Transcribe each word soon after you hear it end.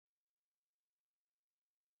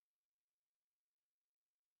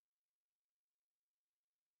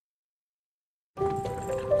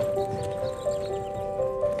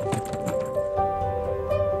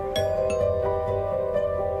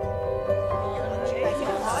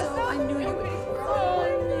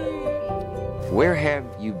Where have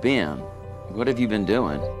you been? What have you been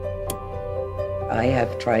doing? I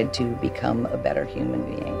have tried to become a better human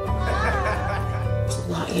being. There's a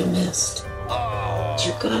lot you missed.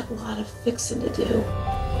 You got a lot of fixing to do.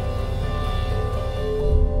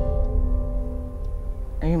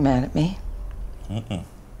 Are you mad at me?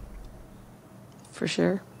 For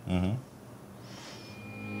sure? But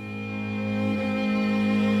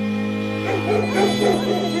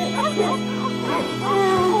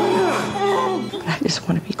I just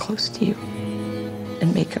want to be close to you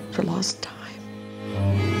and make up for lost time.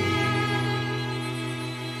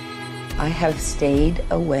 I have stayed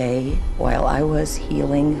away while I was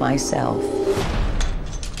healing myself.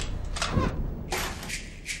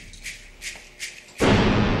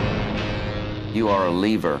 You are a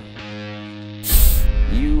lever.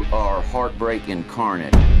 You are heartbreak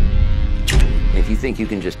incarnate. If you think you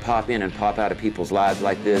can just pop in and pop out of people's lives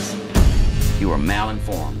like this, you are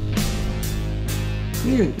malinformed.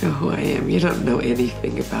 You don't know who I am. You don't know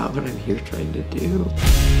anything about what I'm here trying to do.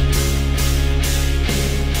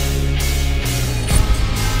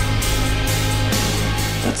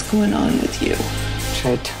 What's going on with you?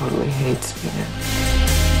 Trey totally hates me now.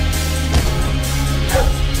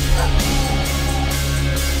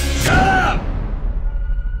 Shut up!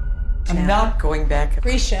 I'm not going back.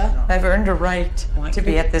 Krisha. I've earned a right to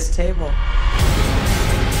be at this table.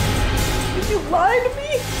 Did you lie to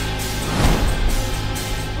me?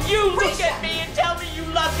 You look at me and tell me you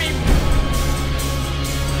love me.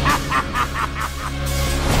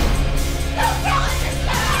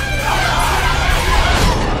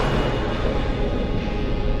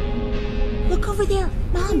 Look over there.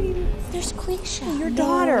 Mom, there's Krisha, your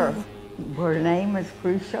daughter. Her name is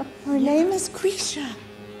Krisha? Her name is Krisha.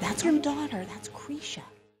 That's her daughter. That's Krisha.